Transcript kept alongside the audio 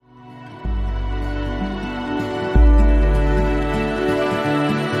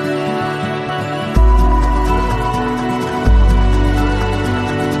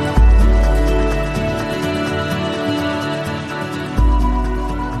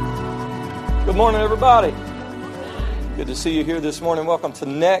Good morning, everybody. Good to see you here this morning. Welcome to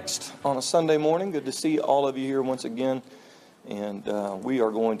Next on a Sunday morning. Good to see all of you here once again. And we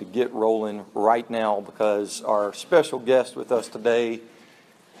are going to get rolling right now because our special guest with us today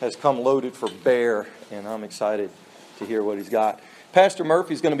has come loaded for bear, and I'm excited to hear what he's got. Pastor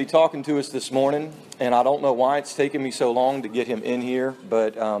Murphy's going to be talking to us this morning, and I don't know why it's taken me so long to get him in here,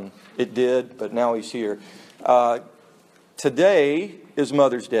 but it did, but now he's here. Today is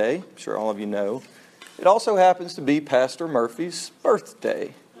Mother's Day. I'm sure all of you know. It also happens to be Pastor Murphy's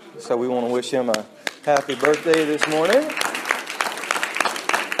birthday. So we want to wish him a happy birthday this morning.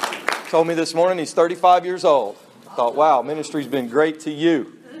 Told me this morning he's 35 years old. I thought, wow, ministry's been great to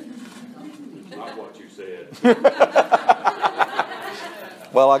you. Not what you said.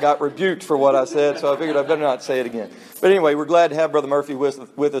 Well, I got rebuked for what I said, so I figured I better not say it again. But anyway, we're glad to have Brother Murphy with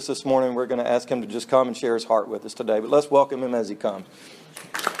us this morning. We're going to ask him to just come and share his heart with us today. But let's welcome him as he comes.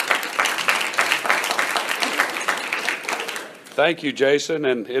 Thank you, Jason,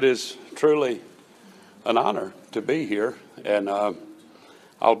 and it is truly an honor to be here. And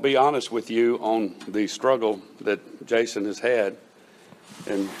I'll be honest with you on the struggle that Jason has had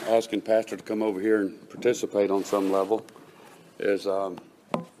in asking Pastor to come over here and participate on some level. Is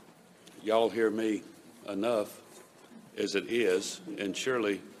y'all hear me enough as it is, and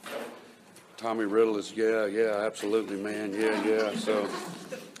surely Tommy Riddle is, yeah, absolutely, man, yeah. So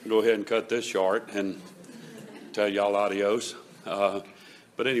go ahead and cut this short and tell y'all adios. But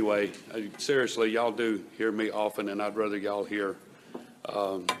anyway, seriously, y'all do hear me often, and I'd rather y'all hear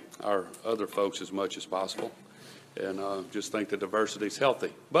our other folks as much as possible, and just think that diversity is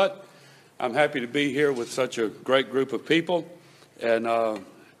healthy. But I'm happy to be here with such a great group of people, and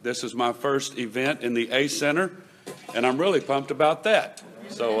this is my first event in the A Center, and I'm really pumped about that.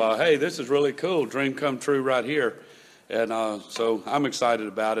 So, hey, this is really cool. Dream come true right here. And so I'm excited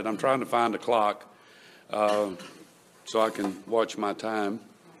about it. I'm trying to find a clock so I can watch my time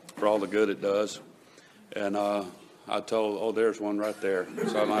for all the good it does. And I told, there's one right there.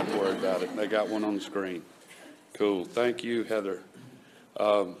 So I'm not worried about it. They got one on the screen. Cool. Thank you, Heather.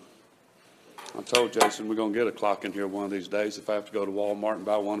 I told Jason we're going to get a clock in here one of these days. If I have to go to Walmart and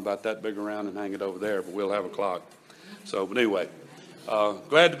buy one about that big around and hang it over there, but we'll have a clock. So, but anyway,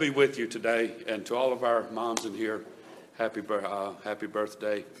 glad to be with you today. And to all of our moms in here, happy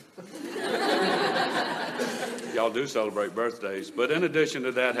birthday. Y'all do celebrate birthdays. But in addition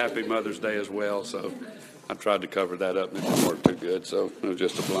to that, happy Mother's Day as well. So I tried to cover that up and it didn't work too good. So it was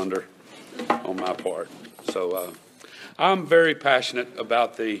just a blunder on my part. So I'm very passionate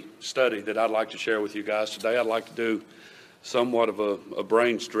about the study that I'd like to share with you guys today. I'd like to do somewhat of a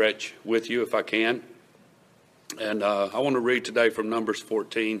brain stretch with you if I can. And I want to read today from Numbers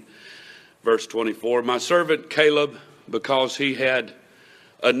 14, verse 24. My servant Caleb, because he had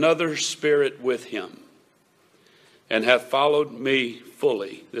another spirit with him, and hath followed me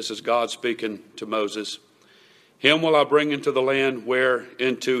fully. This is God speaking to Moses. Him will I bring into the land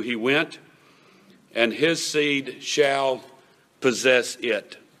whereinto he went, and his seed shall possess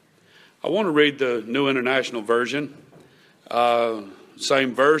it. I want to read the New International Version.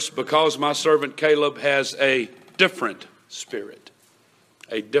 Same verse. Because my servant Caleb has a different spirit,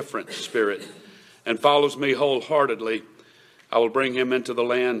 and follows me wholeheartedly, I will bring him into the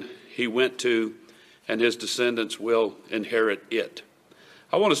land he went to, and his descendants will inherit it.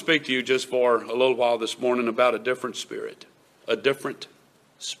 I want to speak to you just for a little while this morning about a different spirit. A different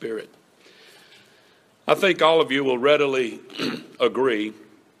spirit. I think all of you will readily agree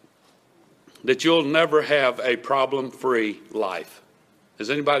that you'll never have a problem-free life.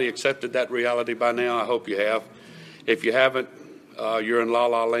 Has anybody accepted that reality by now? I hope you have. If you haven't, you're in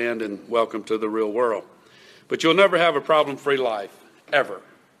la-la land and welcome to the real world. But you'll never have a problem-free life, ever.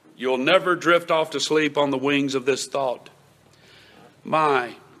 You'll never drift off to sleep on the wings of this thought.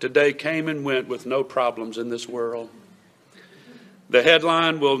 My, today came and went with no problems in this world. The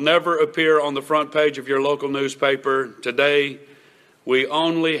headline will never appear on the front page of your local newspaper. Today, we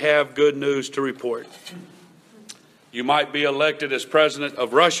only have good news to report. You might be elected as president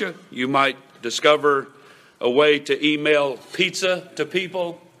of Russia. You might discover a way to email pizza to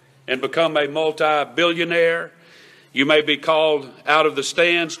people and become a multi-billionaire. You may be called out of the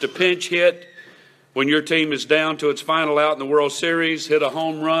stands to pinch hit when your team is down to its final out in the World Series. Hit a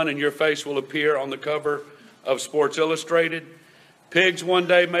home run and your face will appear on the cover of Sports Illustrated. Pigs one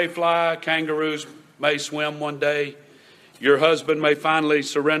day may fly, kangaroos may swim one day. Your husband may finally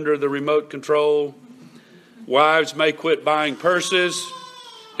surrender the remote control. Wives may quit buying purses.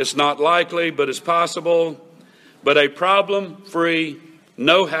 It's not likely, but it's possible. But a problem-free,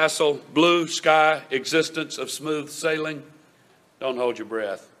 no-hassle, blue sky existence of smooth sailing, don't hold your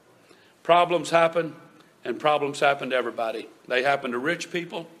breath. Problems happen, and problems happen to everybody. They happen to rich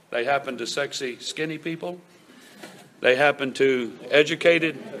people. They happen to sexy, skinny people. They happen to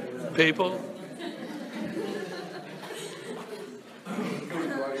educated people.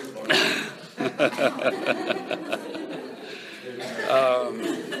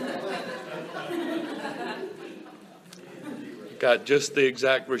 Got just the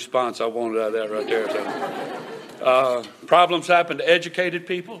exact response I wanted out of that right there. So, problems happen to educated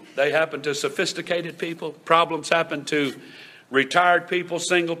people. They happen to sophisticated people. Problems happen to retired people,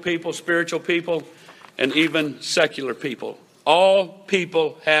 single people, spiritual people, and even secular people. All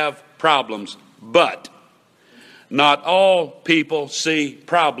people have problems, but not all people see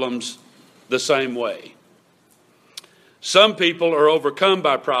problems the same way. Some people are overcome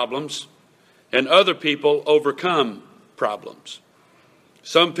by problems, and other people overcome problems.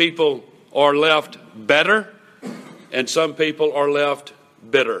 Some people are left better, and some people are left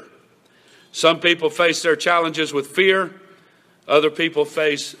bitter. Some people face their challenges with fear. Other people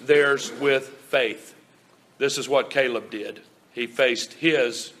face theirs with faith. This is what Caleb did. He faced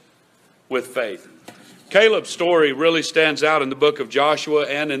his with faith. Caleb's story really stands out in the book of Joshua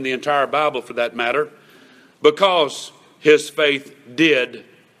and in the entire Bible for that matter, because his faith did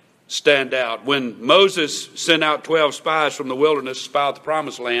stand out. When Moses sent out 12 spies from the wilderness to spy out the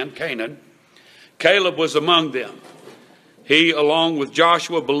promised land, Canaan, Caleb was among them. He, along with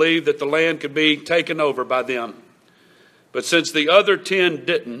Joshua, believed that the land could be taken over by them. But since the other 10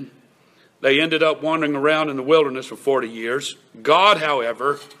 didn't, they ended up wandering around in the wilderness for 40 years. God,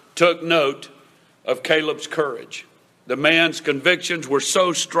 however, took note of Caleb's courage. The man's convictions were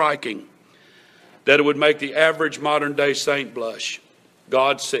so striking that it would make the average modern-day saint blush.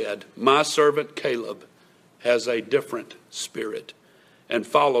 God said, "My servant Caleb has a different spirit and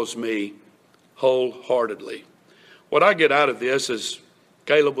follows me wholeheartedly." What I get out of this is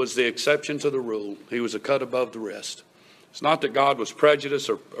Caleb was the exception to the rule. He was a cut above the rest. It's not that God was prejudiced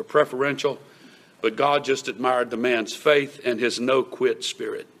or preferential, but God just admired the man's faith and his no-quit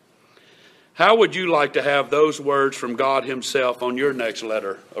spirit. How would you like to have those words from God himself on your next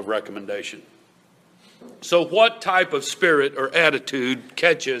letter of recommendation? So what type of spirit or attitude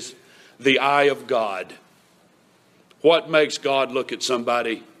catches the eye of God? What makes God look at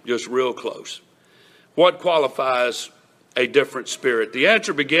somebody just real close? What qualifies a different spirit? The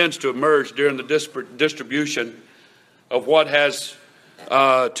answer begins to emerge during the distribution of what has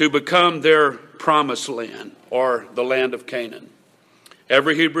to become their promised land, or the land of Canaan.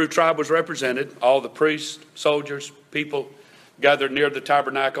 Every Hebrew tribe was represented. All the priests, soldiers, people gathered near the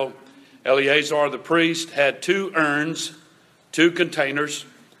tabernacle. Eleazar the priest had 2 urns, 2 containers,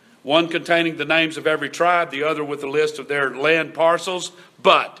 one containing the names of every tribe, the other with a list of their land parcels.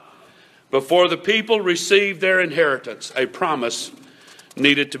 But before the people received their inheritance, a promise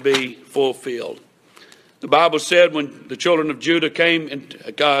needed to be fulfilled. The Bible said when the children of Judah came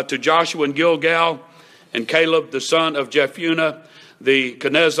to Joshua in Gilgal, and Caleb the son of Jephunneh the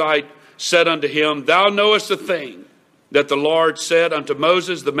Kenizzite said unto him, "Thou knowest the thing that the Lord said unto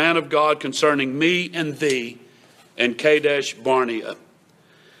Moses, the man of God, concerning me and thee in Kadesh Barnea."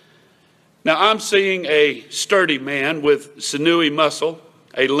 Now I'm seeing a sturdy man with sinewy muscle,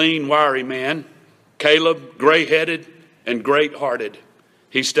 a lean, wiry man. Caleb, gray-headed and great-hearted.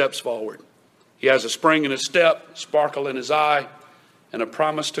 He steps forward. He has a spring in his step, sparkle in his eye, and a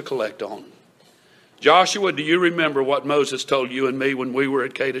promise to collect on. Joshua, do you remember what Moses told you and me when we were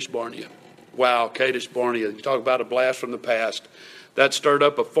at Kadesh Barnea? Wow, Kadesh Barnea. You talk about a blast from the past. That stirred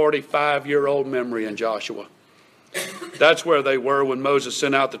up a 45-year-old memory in Joshua. That's where they were when Moses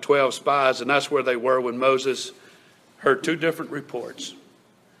sent out the 12 spies, and that's where they were when Moses heard 2 different reports.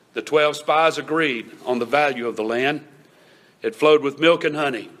 The 12 spies agreed on the value of the land. It flowed with milk and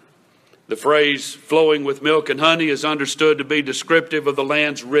honey. The phrase flowing with milk and honey is understood to be descriptive of the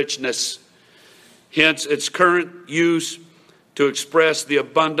land's richness. Hence, its current use to express the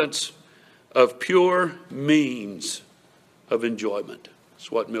abundance of pure means of enjoyment. That's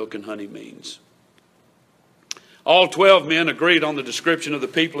what milk and honey means. All 12 men agreed on the description of the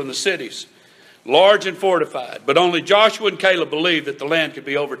people in the cities, large and fortified. But only Joshua and Caleb believed that the land could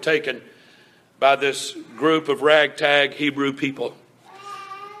be overtaken by this group of ragtag Hebrew people.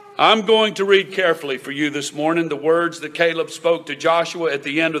 I'm going to read carefully for you this morning the words that Caleb spoke to Joshua at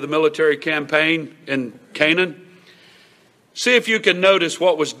the end of the military campaign in Canaan. See if you can notice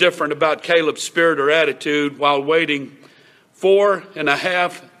what was different about Caleb's spirit or attitude while waiting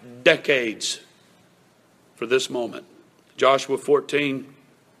 4.5 decades for this moment. Joshua 14,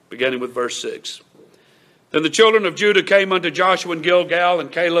 beginning with verse 6. Then the children of Judah came unto Joshua in Gilgal,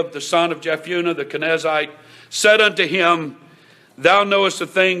 and Caleb the son of Jephunneh the Kenizzite said unto him, thou knowest the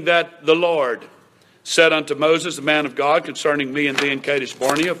thing that the Lord said unto Moses, the man of God, concerning me and thee in Kadesh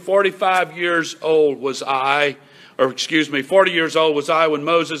Barnea. 40 years old was I when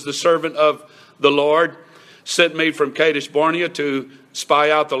Moses, the servant of the Lord, sent me from Kadesh Barnea to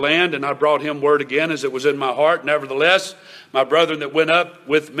spy out the land, and I brought him word again as it was in my heart. Nevertheless, my brethren that went up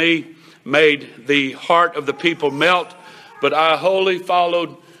with me made the heart of the people melt, but I wholly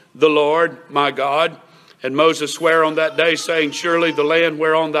followed the Lord my God. And Moses sware on that day, saying, surely the land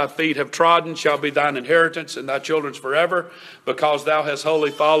whereon thy feet have trodden shall be thine inheritance and thy children's forever, because thou hast wholly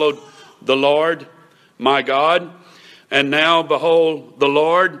followed the Lord my God. And now, behold, the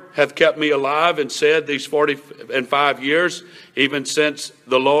Lord hath kept me alive and said these 45 years, even since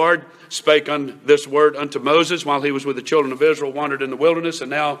the Lord spake on this word unto Moses while he was with the children of Israel, wandered in the wilderness. And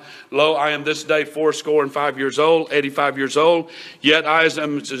now, lo, I am this day 85 years old, 85 years old. Yet I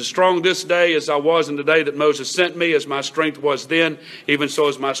am as strong this day as I was in the day that Moses sent me, as my strength was then, even so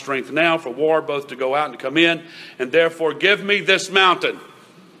is my strength now for war, both to go out and to come in. And therefore give me this mountain,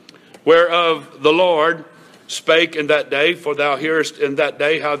 whereof the Lord spake in that day, for thou hearest in that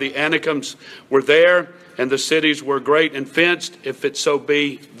day how the Anakims were there, and the cities were great and fenced. If it so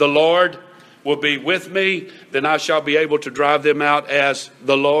be the Lord will be with me, then I shall be able to drive them out as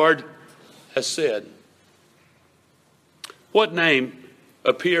the Lord has said. What name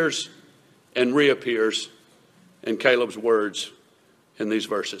appears and reappears in Caleb's words in these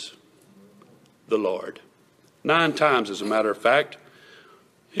verses? The Lord. 9 times, as a matter of fact,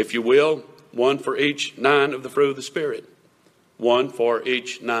 if you will, 1 for each 9 of the fruit of the Spirit, 1 for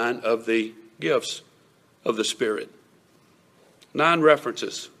each 9 of the gifts of the Spirit. 9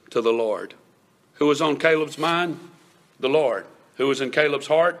 references to the Lord. Who was on Caleb's mind? The Lord. Who was in Caleb's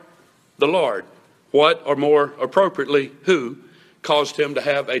heart? The Lord. What, or more appropriately, who caused him to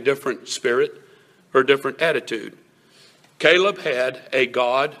have a different spirit or different attitude? Caleb had a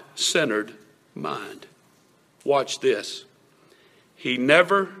God-centered mind. Watch this. He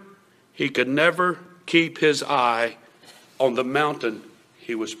could never keep his eye on the mountain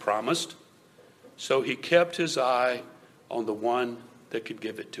he was promised, so he kept his eye on the one that could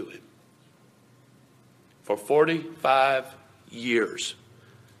give it to him. For 45 years.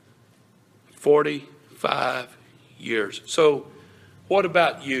 45 years. So what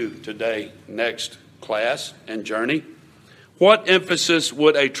about you today, next class and journey? What emphasis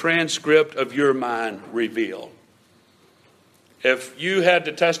would a transcript of your mind reveal? If you had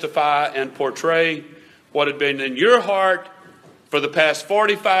to testify and portray what had been in your heart for the past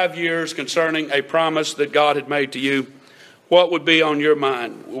 45 years concerning a promise that God had made to you, what would be on your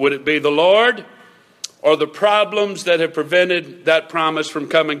mind? Would it be the Lord or the problems that have prevented that promise from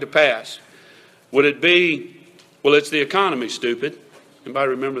coming to pass? Would it be, well, it's the economy, stupid. Anybody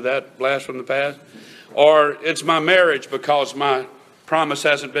remember that blast from the past? Or it's my marriage because my promise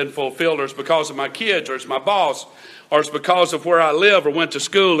hasn't been fulfilled, or it's because of my kids, or it's my boss, or it's because of where I live or went to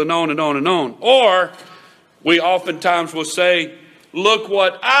school, and on and on and on. Or we oftentimes will say, look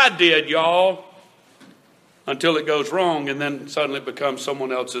what I did, y'all, until it goes wrong, and then suddenly it becomes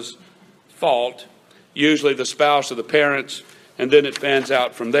someone else's fault, usually the spouse or the parents, and then it fans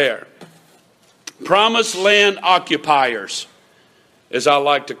out from there. Promised land occupiers, as I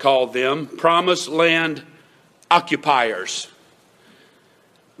like to call them, promised land occupiers,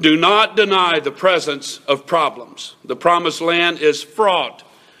 do not deny the presence of problems. The promised land is fraught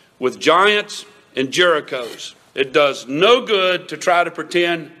with giants and Jerichos. It does no good to try to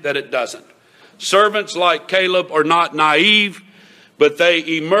pretend that it doesn't. Servants like Caleb are not naive, but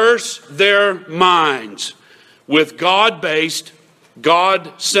they immerse their minds with God-based,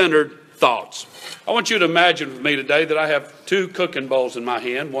 God-centered thoughts. I want you to imagine with me today that I have 2 cooking bowls in my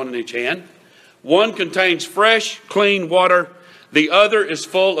hand, 1 in each hand. One contains fresh, clean water. The other is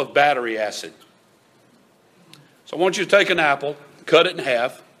full of battery acid. So I want you to take an apple, cut it in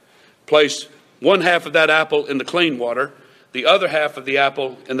half, place 1/2 of that apple in the clean water, the other half of the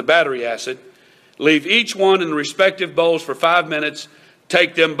apple in the battery acid. Leave each one in the respective bowls for 5 minutes.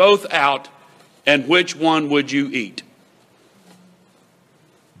 Take them both out, and which one would you eat?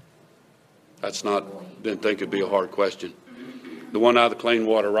 Didn't think it'd be a hard question. The one out of the clean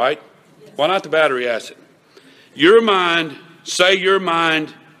water, right? Why not the battery acid? Your mind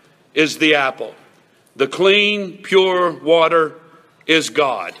is the apple. The clean, pure water is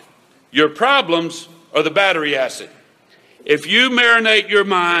God. Your problems are the battery acid. If you marinate your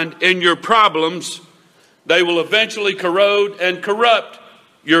mind in your problems, they will eventually corrode and corrupt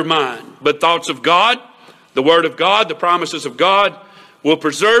your mind. But thoughts of God, the Word of God, the promises of God will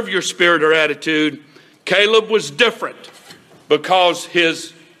preserve your spirit or attitude. Caleb was different because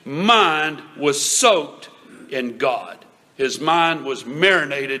his mind was soaked in God. His mind was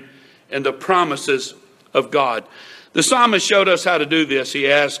marinated in the promises of God. The psalmist showed us how to do this. He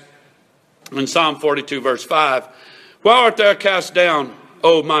asked in Psalm 42, verse 5, "Why art thou cast down,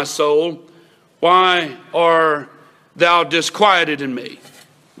 O my soul? Why art thou disquieted in me?"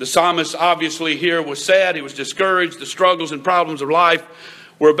 The psalmist obviously here was sad. He was discouraged. The struggles and problems of life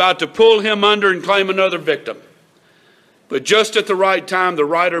were about to pull him under and claim another victim. But just at the right time, the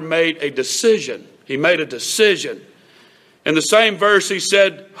writer made a decision. He made a decision. In the same verse, he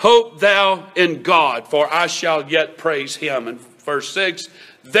said, "Hope thou in God, for I shall yet praise him." In verse 6,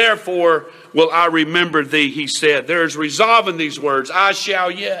 "Therefore will I remember thee," he said. There is resolve in these words. I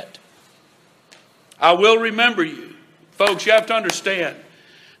shall yet. I will remember you. Folks, you have to understand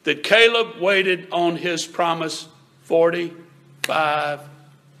that Caleb waited on his promise 45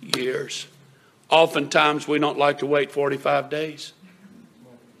 years. Oftentimes, we don't like to wait 45 days.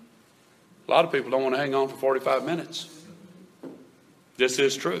 A lot of people don't want to hang on for 45 minutes. This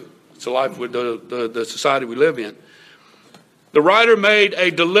is true. It's the life with the society we live in. The writer made a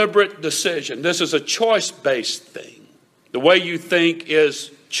deliberate decision. This is a choice-based thing. The way you think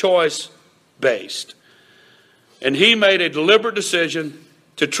is choice-based. And he made a deliberate decision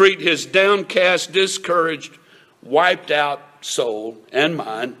to treat his downcast, discouraged, wiped out soul and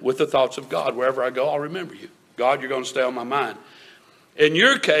mind with the thoughts of God. Wherever I go, I'll remember you. God, you're going to stay on my mind. In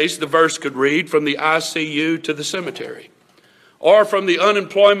your case, the verse could read from the ICU to the cemetery, or from the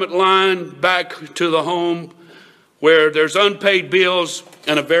unemployment line back to the home where there's unpaid bills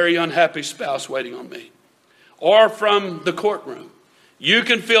and a very unhappy spouse waiting on me, or from the courtroom. You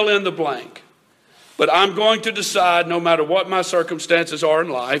can fill in the blank. But I'm going to decide, no matter what my circumstances are in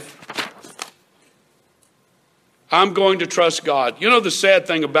life, I'm going to trust God. You know, the sad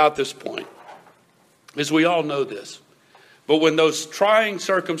thing about this point is we all know this. But when those trying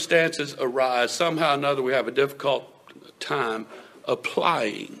circumstances arise, somehow or another we have a difficult time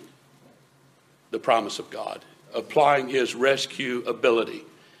applying the promise of God, applying his rescue ability,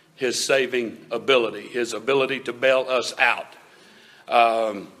 his saving ability, his ability to bail us out.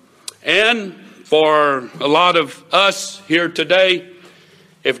 And for a lot of us here today,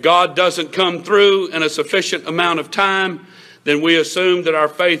 if God doesn't come through in a sufficient amount of time, then we assume that our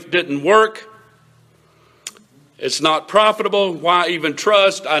faith didn't work. It's not profitable. Why even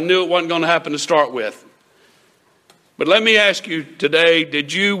trust? I knew it wasn't going to happen to start with. But let me ask you today,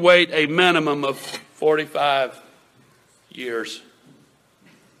 did you wait a minimum of 45 years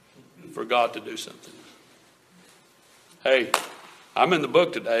for God to do something? Hey, I'm in the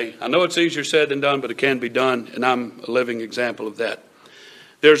book today. I know it's easier said than done, but it can be done, and I'm a living example of that.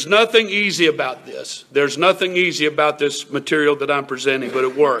 There's nothing easy about this. There's nothing easy about this material that I'm presenting, but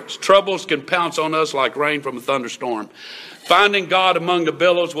it works. Troubles can pounce on us like rain from a thunderstorm. Finding God among the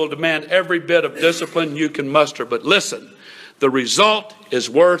billows will demand every bit of discipline you can muster. But listen, the result is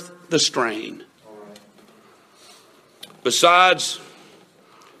worth the strain. Besides,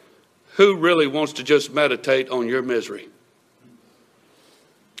 who really wants to just meditate on your misery?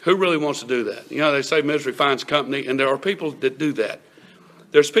 Who really wants to do that? You know, they say misery finds company, and there are people that do that.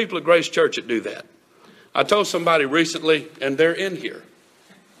 There's people at Grace Church that do that. I told somebody recently, and they're in here.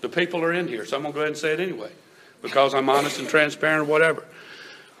 The people are in here, so I'm going to go ahead and say it anyway, because I'm honest and transparent or whatever.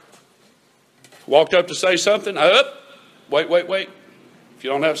 Walked up to say something. Wait. If you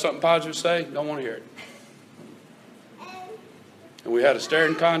don't have something positive to say, don't want to hear it. And we had a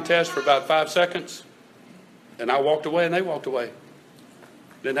staring contest for about 5 seconds, and I walked away and they walked away.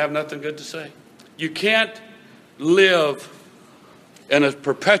 Didn't have nothing good to say. You can't live in a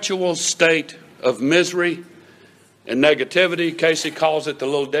perpetual state of misery and negativity. Casey calls it the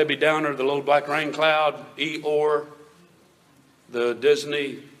little Debbie Downer, the little black rain cloud, Eeyore, the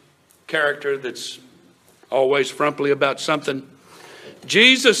Disney character that's always frumpy about something.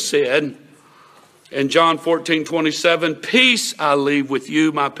 Jesus said in John 14:27, "Peace I leave with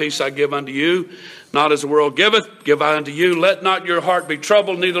you, my peace I give unto you. Not as the world giveth, give I unto you. Let not your heart be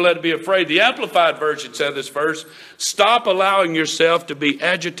troubled, neither let it be afraid." The Amplified Version said this verse, "Stop allowing yourself to be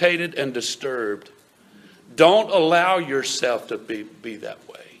agitated and disturbed." Don't allow yourself to be that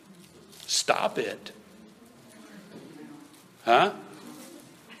way. Stop it.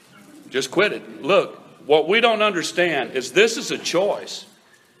 Just quit it. Look, what we don't understand is this is a choice.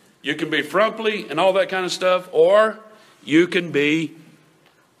 You can be frumpy and all that kind of stuff, or you can be,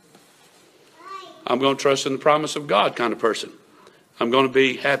 I'm going to trust in the promise of God kind of person. I'm going to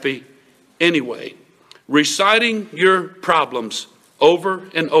be happy anyway. Reciting your problems over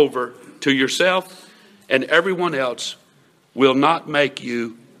and over to yourself and everyone else will not make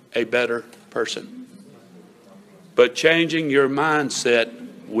you a better person. But changing your mindset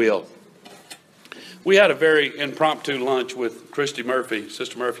will. We had a very impromptu lunch with Christy Murphy.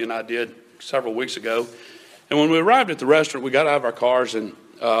 Sister Murphy and I did several weeks ago. And when we arrived at the restaurant, we got out of our cars and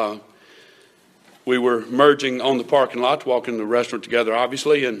we were merging on the parking lot to walk into the restaurant together,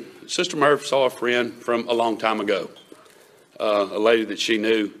 obviously. And Sister Murphy saw a friend from a long time ago, a lady that she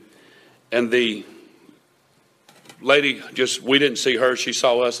knew. And the lady we didn't see her, she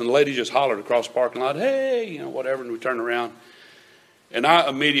saw us. And the lady just hollered across the parking lot, hey, whatever. And we turned around. And I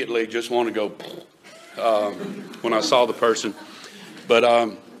immediately just wanted to go when I saw the person.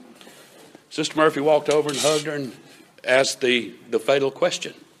 But Sister Murphy walked over and hugged her and asked the fatal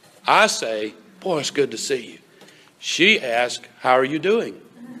question. I say, boy, it's good to see you. She asked, how are you doing?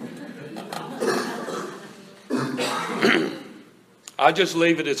 I just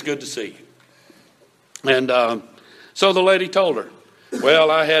leave it, it's good to see you. And so the lady told her, well,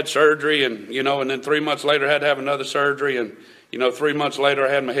 I had surgery and then 3 months later I had to have another surgery. And, 3 months later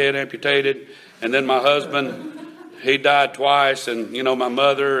I had my head amputated. And then my husband, he died twice. And, my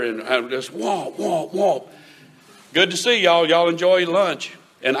mother, and I just womp. Good to see y'all. Y'all enjoy your lunch.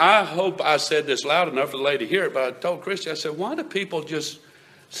 And I hope I said this loud enough for the lady to hear it, but I told Christy, I said, why do people just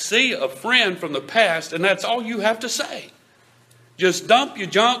see a friend from the past and that's all you have to say? Just dump your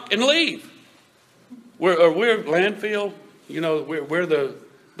junk and leave. We're landfill, we're the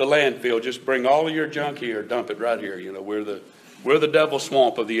landfill. Just bring all of your junk here, dump it right here. We're the devil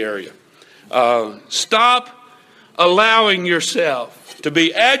swamp of the area. Stop allowing yourself to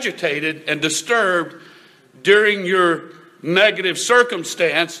be agitated and disturbed during your negative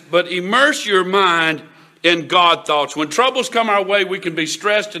circumstance, but immerse your mind in God thoughts. When troubles come our way, we can be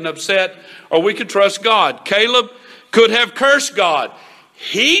stressed and upset, or we can trust God. Caleb could have cursed God.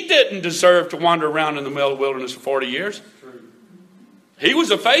 He didn't deserve to wander around in the middle of the wilderness for 40 years. He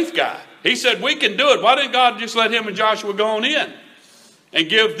was a faith guy. He said, we can do it. Why didn't God just let him and Joshua go on in and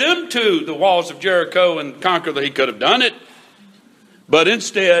give them to the walls of Jericho and conquer that? He could have done it. But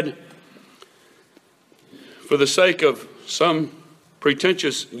instead, for the sake of some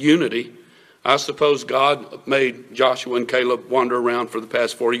pretentious unity, I suppose God made Joshua and Caleb wander around for the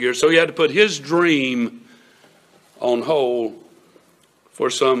past 40 years. So he had to put his dream on hold for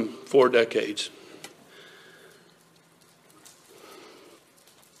some 4 decades.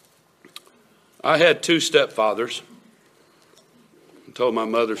 I had 2 stepfathers. I told my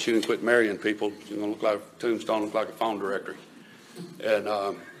mother she didn't quit marrying people. She's going to look like a tombstone, look like a phone directory.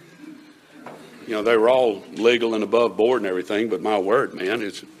 And, they were all legal and above board and everything, but my word, man,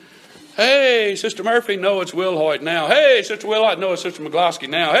 it's, hey, Sister Murphy, no, it's Will Hoyt now. Hey, Sister Will Hoyt, no, it's Sister McGlosky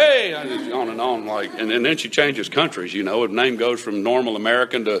now. Hey, on and on, and then she changes countries, her name goes from normal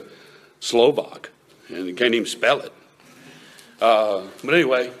American to Slovak, and you can't even spell it. But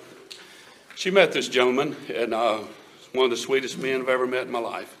anyway, she met this gentleman, and one of the sweetest men I've ever met in my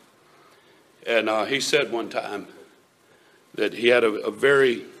life. And he said one time that he had a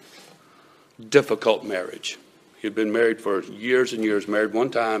very difficult marriage. He had been married for years and years, married one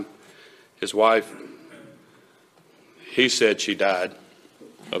time. His wife, he said she died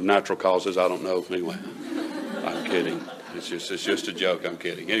of natural causes. I don't know. Anyway, I'm kidding. It's just a joke. I'm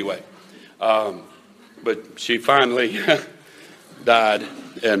kidding. Anyway, but she finally died,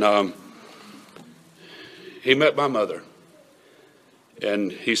 and he met my mother.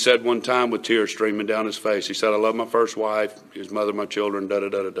 And he said one time with tears streaming down his face, he said, I love my first wife, his mother, my children,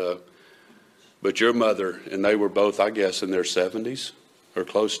 da-da-da-da-da. But your mother, and they were both, I guess, in their 70s or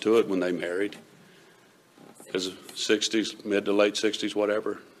close to it when they married. His 60s, mid to late 60s,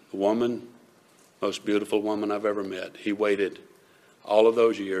 whatever. The woman, most beautiful woman I've ever met. He waited all of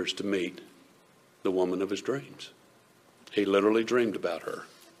those years to meet the woman of his dreams. He literally dreamed about her.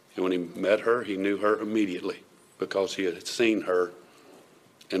 And when he met her, he knew her immediately because he had seen her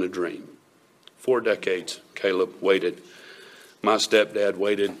in a dream. 4 decades, Caleb waited. My stepdad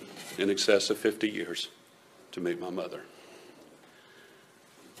waited in excess of 50 years to meet my mother.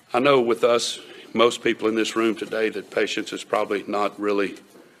 I know with us, most people in this room today, that patience is probably not really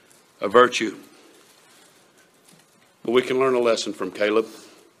a virtue. But we can learn a lesson from Caleb.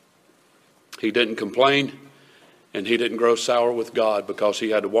 He didn't complain, and he didn't grow sour with God because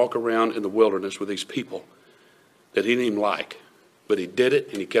he had to walk around in the wilderness with these people that he didn't even like. But he did it,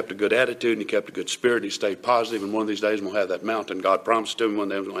 and he kept a good attitude, and he kept a good spirit, and he stayed positive, and one of these days we'll have that mountain. God promised to him one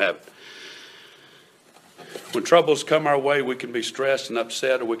day we're going to have it. When troubles come our way, we can be stressed and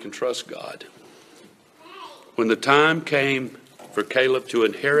upset, or we can trust God. When the time came for Caleb to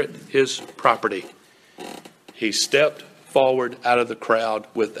inherit his property, he stepped forward out of the crowd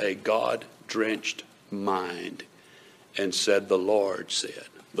with a God-drenched mind and said, the Lord said.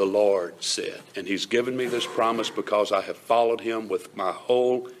 The Lord said. And he's given me this promise because I have followed him with my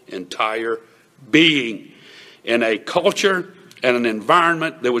whole entire being in a culture and an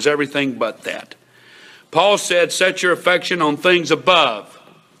environment that was everything but that. Paul said, set your affection on things above,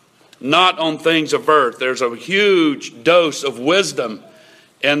 not on things of earth. There's a huge dose of wisdom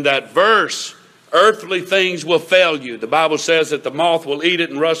in that verse. Earthly things will fail you. The Bible says that the moth will eat it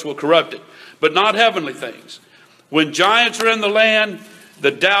and rust will corrupt it, but not heavenly things. When giants are in the land,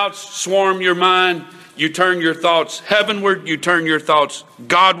 the doubts swarm your mind. You turn your thoughts heavenward. You turn your thoughts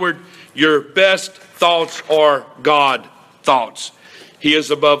Godward. Your best thoughts are God thoughts. He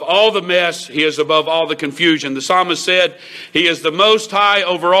is above all the mess. He is above all the confusion. The psalmist said, He is the Most High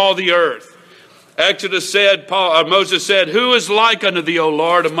over all the earth. Moses said, who is like unto thee, O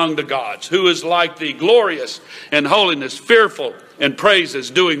Lord, among the gods? Who is like thee, glorious in holiness, fearful in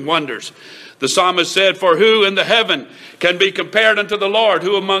praises, doing wonders? The psalmist said, for who in the heaven can be compared unto the Lord?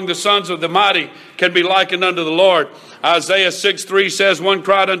 Who among the sons of the mighty can be likened unto the Lord? Isaiah 6:3 says, one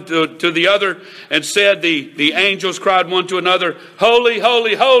cried unto the other and said, the angels cried one to another, holy,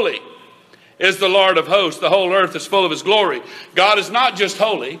 holy, holy is the Lord of hosts. The whole earth is full of His glory. God is not just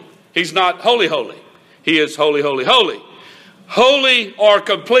holy. He's not holy, holy. He is holy, holy, holy. Holy or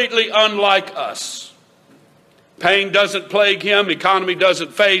completely unlike us. Pain doesn't plague Him. Economy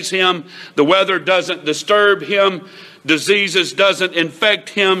doesn't faze Him. The weather doesn't disturb Him. Diseases doesn't infect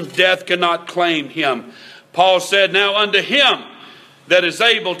Him. Death cannot claim Him. Paul said, now unto Him that is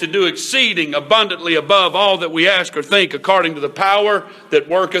able to do exceeding abundantly above all that we ask or think, according to the power that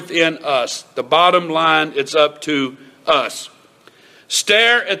worketh in us. The bottom line, it's up to us.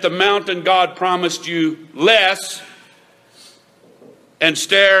 Stare at the mountain God promised you less, and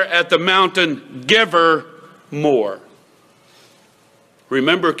stare at the mountain giver more.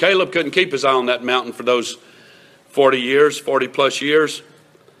 Remember, Caleb couldn't keep his eye on that mountain for those 40 plus years.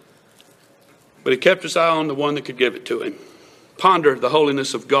 But he kept his eye on the one that could give it to him. Ponder the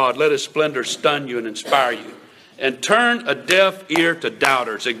holiness of God. Let His splendor stun you and inspire you. And turn a deaf ear to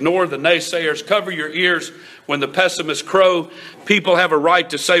doubters. Ignore the naysayers. Cover your ears when the pessimists crow. People have a right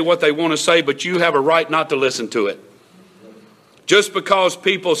to say what they want to say, but you have a right not to listen to it. Just because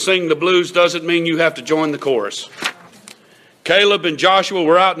people sing the blues doesn't mean you have to join the chorus. Caleb and Joshua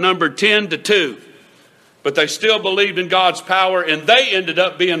were outnumbered 10-2, but they still believed in God's power, and they ended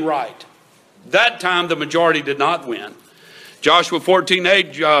up being right. That time the majority did not win. Joshua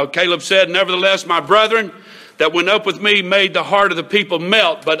 14:8, Caleb said, nevertheless, my brethren that went up with me made the heart of the people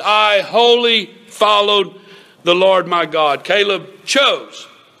melt, but I wholly followed the Lord my God. Caleb chose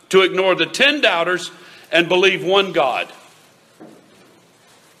to ignore the 10 doubters and believe one God.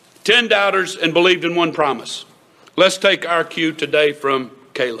 10 doubters and believed in one promise. Let's take our cue today from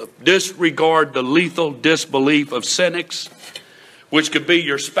Caleb. Disregard the lethal disbelief of cynics, which could be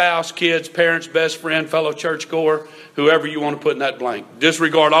your spouse, kids, parents, best friend, fellow churchgoer, whoever you want to put in that blank.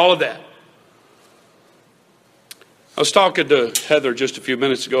 Disregard all of that. I was talking to Heather just a few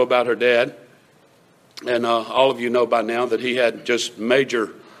minutes ago about her dad. And all of you know by now that he had just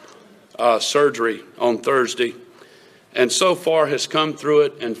major surgery on Thursday. And so far has come through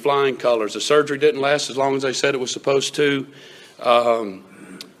it in flying colors. The surgery didn't last as long as they said it was supposed to.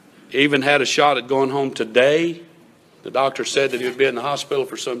 He even had a shot at going home today. The doctor said that he would be in the hospital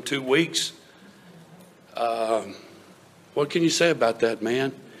for some 2 weeks. What can you say about that,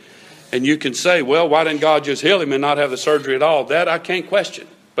 man? And you can say, well, why didn't God just heal him and not have the surgery at all? That I can't question.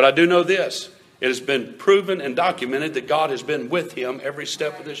 But I do know this. It has been proven and documented that God has been with him every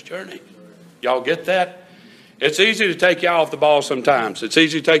step of this journey. Y'all get that? It's easy to take you off the ball sometimes. It's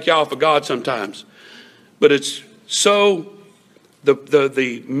easy to take you off of God sometimes. But it's so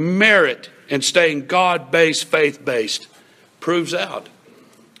the merit in staying God-based, faith-based proves out.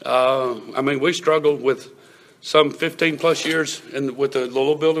 We struggled with some 15 plus years with the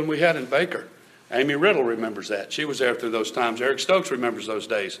little building we had in Baker. Amy Riddle remembers that. She was there through those times. Eric Stokes remembers those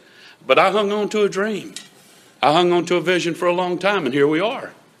days. But I hung on to a dream. I hung on to a vision for a long time, and here we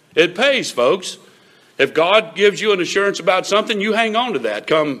are. It pays, folks. If God gives you an assurance about something, you hang on to that.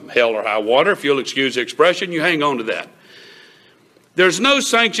 Come hell or high water, if you'll excuse the expression, you hang on to that. There's no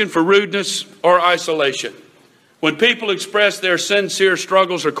sanction for rudeness or isolation. When people express their sincere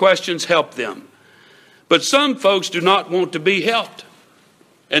struggles or questions, help them. But some folks do not want to be helped.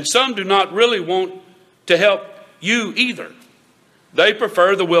 And some do not really want to help you either. They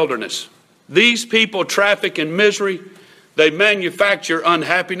prefer the wilderness. These people traffic in misery. They manufacture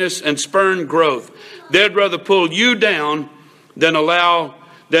unhappiness and spurn growth. They'd rather pull you down than to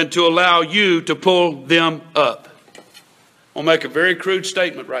allow you to pull them up. I'll make a very crude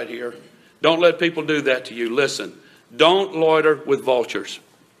statement right here. Don't let people do that to you. Listen, don't loiter with vultures.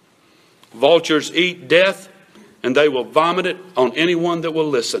 Vultures eat death, and they will vomit it on anyone that will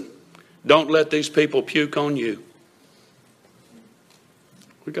listen. Don't let these people puke on you.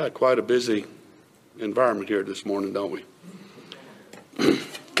 We got quite a busy environment here this morning, don't we?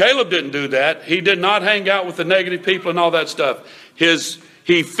 Caleb didn't do that. He did not hang out with the negative people and all that stuff.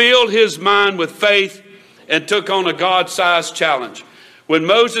 He filled his mind with faith and took on a God-sized challenge. When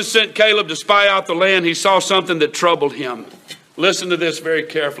Moses sent Caleb to spy out the land, he saw something that troubled him. Listen to this very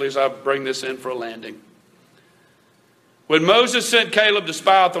carefully as I bring this in for a landing. When Moses sent Caleb to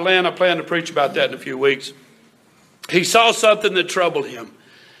spy out the land, I plan to preach about that in a few weeks. He saw something that troubled him.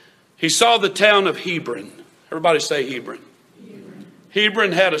 He saw the town of Hebron. Everybody say Hebron.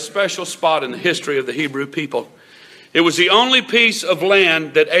 Hebron had a special spot in the history of the Hebrew people. It was the only piece of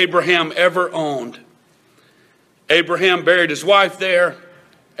land that Abraham ever owned. Abraham buried his wife there.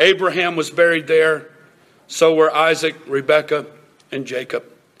 Abraham was buried there. So were Isaac, Rebekah, and Jacob.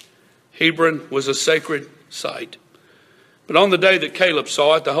 Hebron was a sacred site. But on the day that Caleb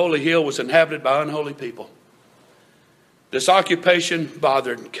saw it, the holy hill was inhabited by unholy people. This occupation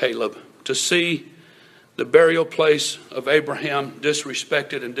bothered Caleb. To see the burial place of Abraham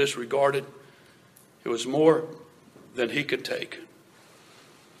disrespected and disregarded, it was more than he could take.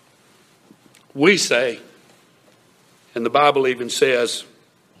 We say, and the Bible even says,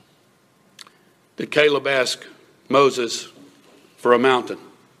 that Caleb asked Moses for a mountain.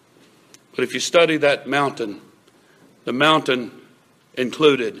 But if you study that mountain, the mountain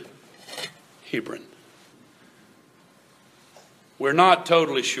included Hebron. We're not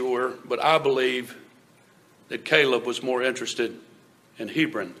totally sure, but I believe that Caleb was more interested in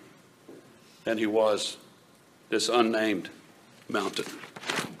Hebron than he was this unnamed mountain.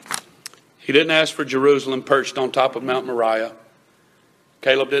 He didn't ask for Jerusalem perched on top of Mount Moriah.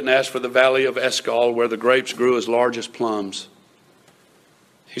 Caleb didn't ask for the valley of Eshcol where the grapes grew as large as plums.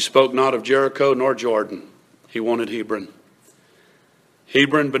 He spoke not of Jericho nor Jordan. He wanted Hebron.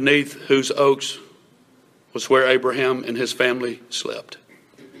 Hebron, beneath whose oaks was where Abraham and his family slept,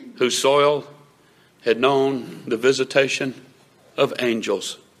 whose soil had known the visitation of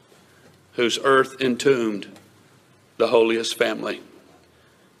angels, whose earth entombed the holiest family.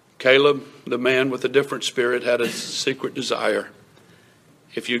 Caleb, the man with a different spirit, had a secret desire.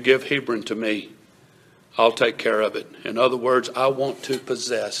 If you give Hebron to me, I'll take care of it. In other words, I want to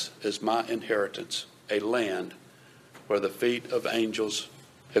possess as my inheritance a land where the feet of angels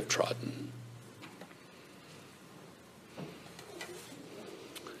have trodden.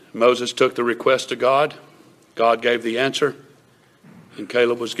 Moses took the request to God. God gave the answer, and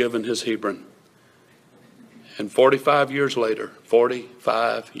Caleb was given his Hebron. And 45 years later,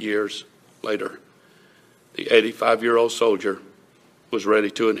 the 85-year-old soldier was ready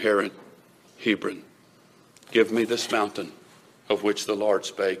to inherit Hebron. Give me this mountain of which the Lord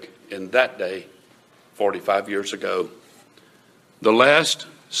spake in that day, 45 years ago. The last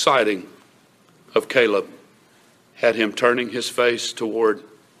sighting of Caleb had him turning his face toward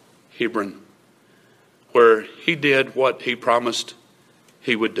Hebron, where he did what he promised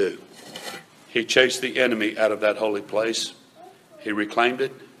he would do. He chased the enemy out of that holy place. He reclaimed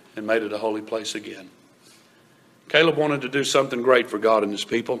it and made it a holy place again. Caleb wanted to do something great for God and his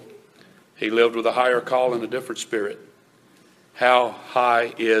people. He lived with a higher call and a different spirit. How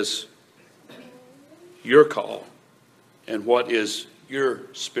high is your call? And what is your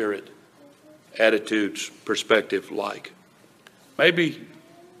spirit, attitudes, perspective like?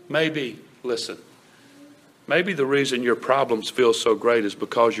 Maybe, listen, maybe the reason your problems feel so great is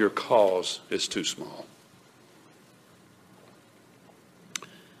because your cause is too small.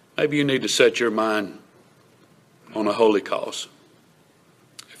 Maybe you need to set your mind on a holy cause.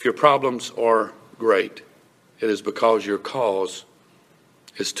 If your problems are great, it is because your cause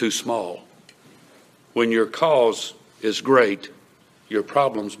is too small. When your cause is great, your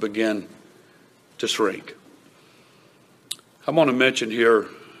problems begin to shrink. I want to mention here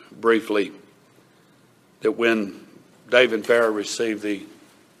briefly that when Dave and Farrah received the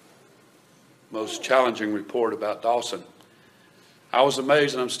most challenging report about Dawson, I was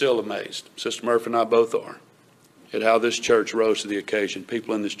amazed, and I'm still amazed. Sister Murphy and I both are, at how this church rose to the occasion.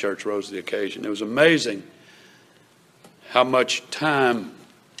 People in this church rose to the occasion. It was amazing how much time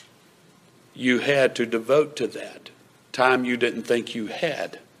you had to devote to that, time you didn't think you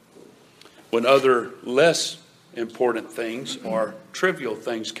had. When other less important things or trivial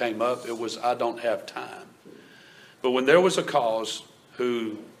things came up, it was, I don't have time. But when there was a cause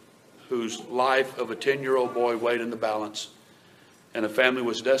whose life of a 10-year-old boy weighed in the balance, and a family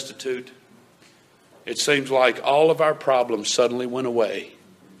was destitute, it seems like all of our problems suddenly went away,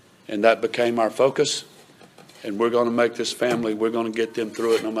 and that became our focus. And we're going to make this family, we're going to get them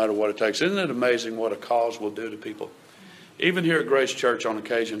through it no matter what it takes. Isn't it amazing what a cause will do to people? Even here at Grace Church on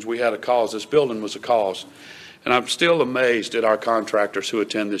occasions, we had a cause. This building was a cause. And I'm still amazed at our contractors who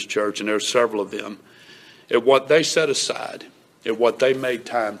attend this church, and there's several of them, at what they set aside, at what they made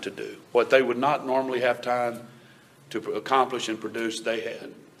time to do. What they would not normally have time to accomplish and produce, they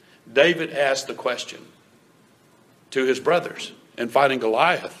had. David asked the question to his brothers in fighting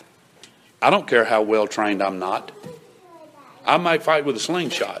Goliath. I don't care how well trained I'm not. I might fight with a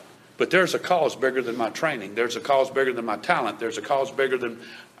slingshot, but there's a cause bigger than my training. There's a cause bigger than my talent. There's a cause bigger than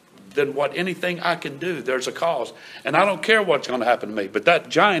what anything I can do. There's a cause. And I don't care what's going to happen to me. But that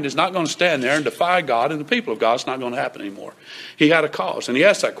giant is not going to stand there and defy God and the people of God. It's not going to happen anymore. He had a cause. And he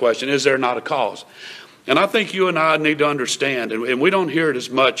asked that question, is there not a cause? And I think you and I need to understand, and we don't hear it as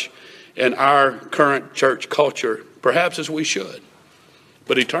much in our current church culture, perhaps as we should.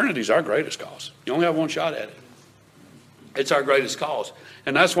 But eternity is our greatest cause. You only have one shot at it. It's our greatest cause.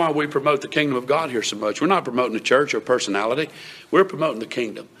 And that's why we promote the kingdom of God here so much. We're not promoting a church or personality. We're promoting the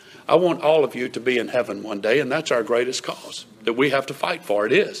kingdom. I want all of you to be in heaven one day, and that's our greatest cause that we have to fight for.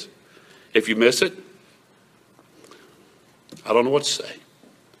 It is. If you miss it, I don't know what to say.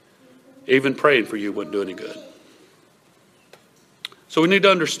 Even praying for you wouldn't do any good. So we need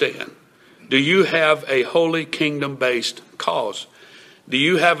to understand, do you have a holy kingdom-based cause? Do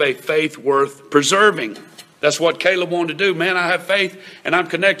you have a faith worth preserving? That's what Caleb wanted to do. Man, I have faith, and I'm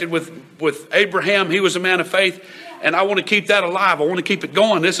connected with Abraham. He was a man of faith. And I want to keep that alive. I want to keep it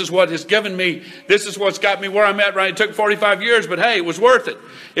going. This is what has given me, this is what's got me where I'm at right. It took 45 years, but hey, it was worth it.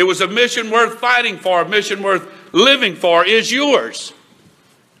 It was a mission worth fighting for, a mission worth living for is yours.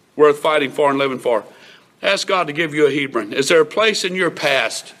 Worth fighting for and living for. Ask God to give you a Hebron. Is there a place in your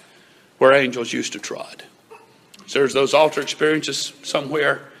past where angels used to trod? There's those altar experiences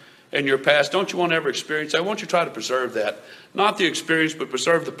somewhere in your past. Don't you want to ever experience that? Won't you try to preserve that? Not the experience, but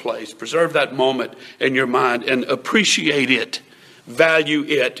preserve the place. Preserve that moment in your mind and appreciate it, value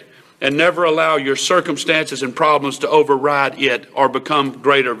it, and never allow your circumstances and problems to override it or become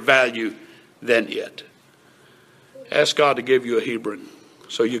greater value than it. Ask God to give you a Hebron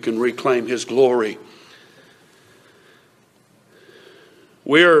so you can reclaim His glory.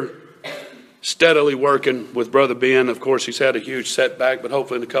 We're steadily working with Brother Ben. Of course, he's had a huge setback, but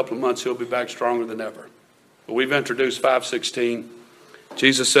hopefully in a couple of months he'll be back stronger than ever. But we've introduced 5:16.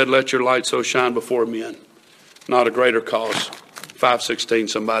 Jesus said, let your light so shine before men. Not a greater cause. 5:16,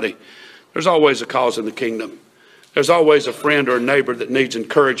 somebody. There's always a cause in the kingdom. There's always a friend or a neighbor that needs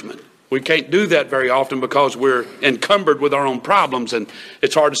encouragement. We can't do that very often because we're encumbered with our own problems, and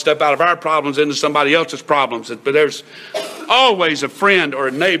it's hard to step out of our problems into somebody else's problems. But there's always a friend or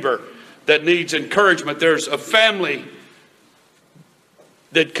a neighbor that needs encouragement. There's a family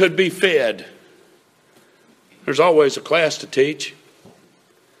that could be fed. There's always a class to teach.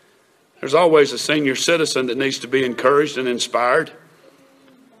 There's always a senior citizen that needs to be encouraged and inspired.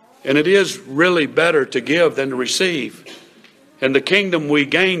 And it is really better to give than to receive. In the kingdom we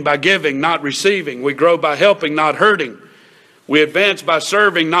gain by giving, not receiving. We grow by helping, not hurting. We advance by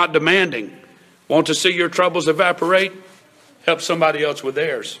serving, not demanding. Want to see your troubles evaporate? Help somebody else with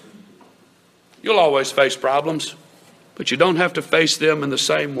theirs. You'll always face problems, but you don't have to face them in the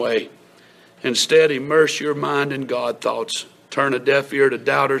same way. Instead, immerse your mind in God thoughts. Turn a deaf ear to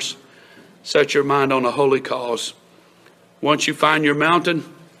doubters. Set your mind on a holy cause. Once you find your mountain,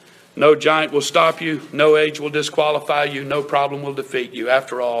 no giant will stop you. No age will disqualify you. No problem will defeat you.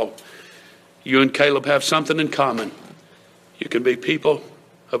 After all, you and Caleb have something in common. You can be people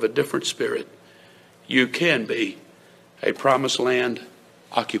of a different spirit. You can be a promised land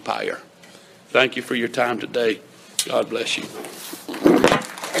occupier. Thank you for your time today. God bless you.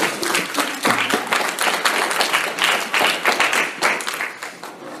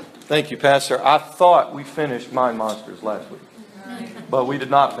 Thank you, Pastor. I thought we finished Mind Monsters last week, but we did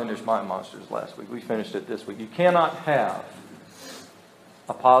not finish Mind Monsters last week. We finished it this week. You cannot have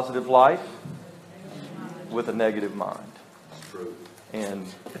a positive life with a negative mind. True. And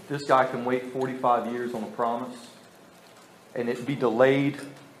if this guy can wait 45 years on a promise and it be delayed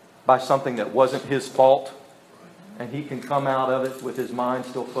by something that wasn't his fault, and he can come out of it with his mind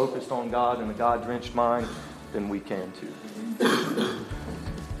still focused on God and a God-drenched mind, then we can too.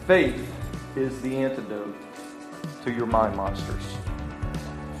 Faith is the antidote to your mind monsters.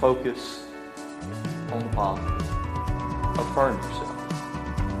 Focus on the positive. Affirm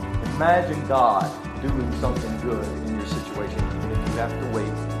yourself. Imagine God doing something good in your situation, even if you have to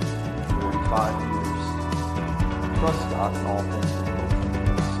wait 45 years. Trust God in all things.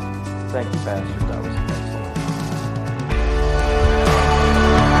 Thank you, Pastor.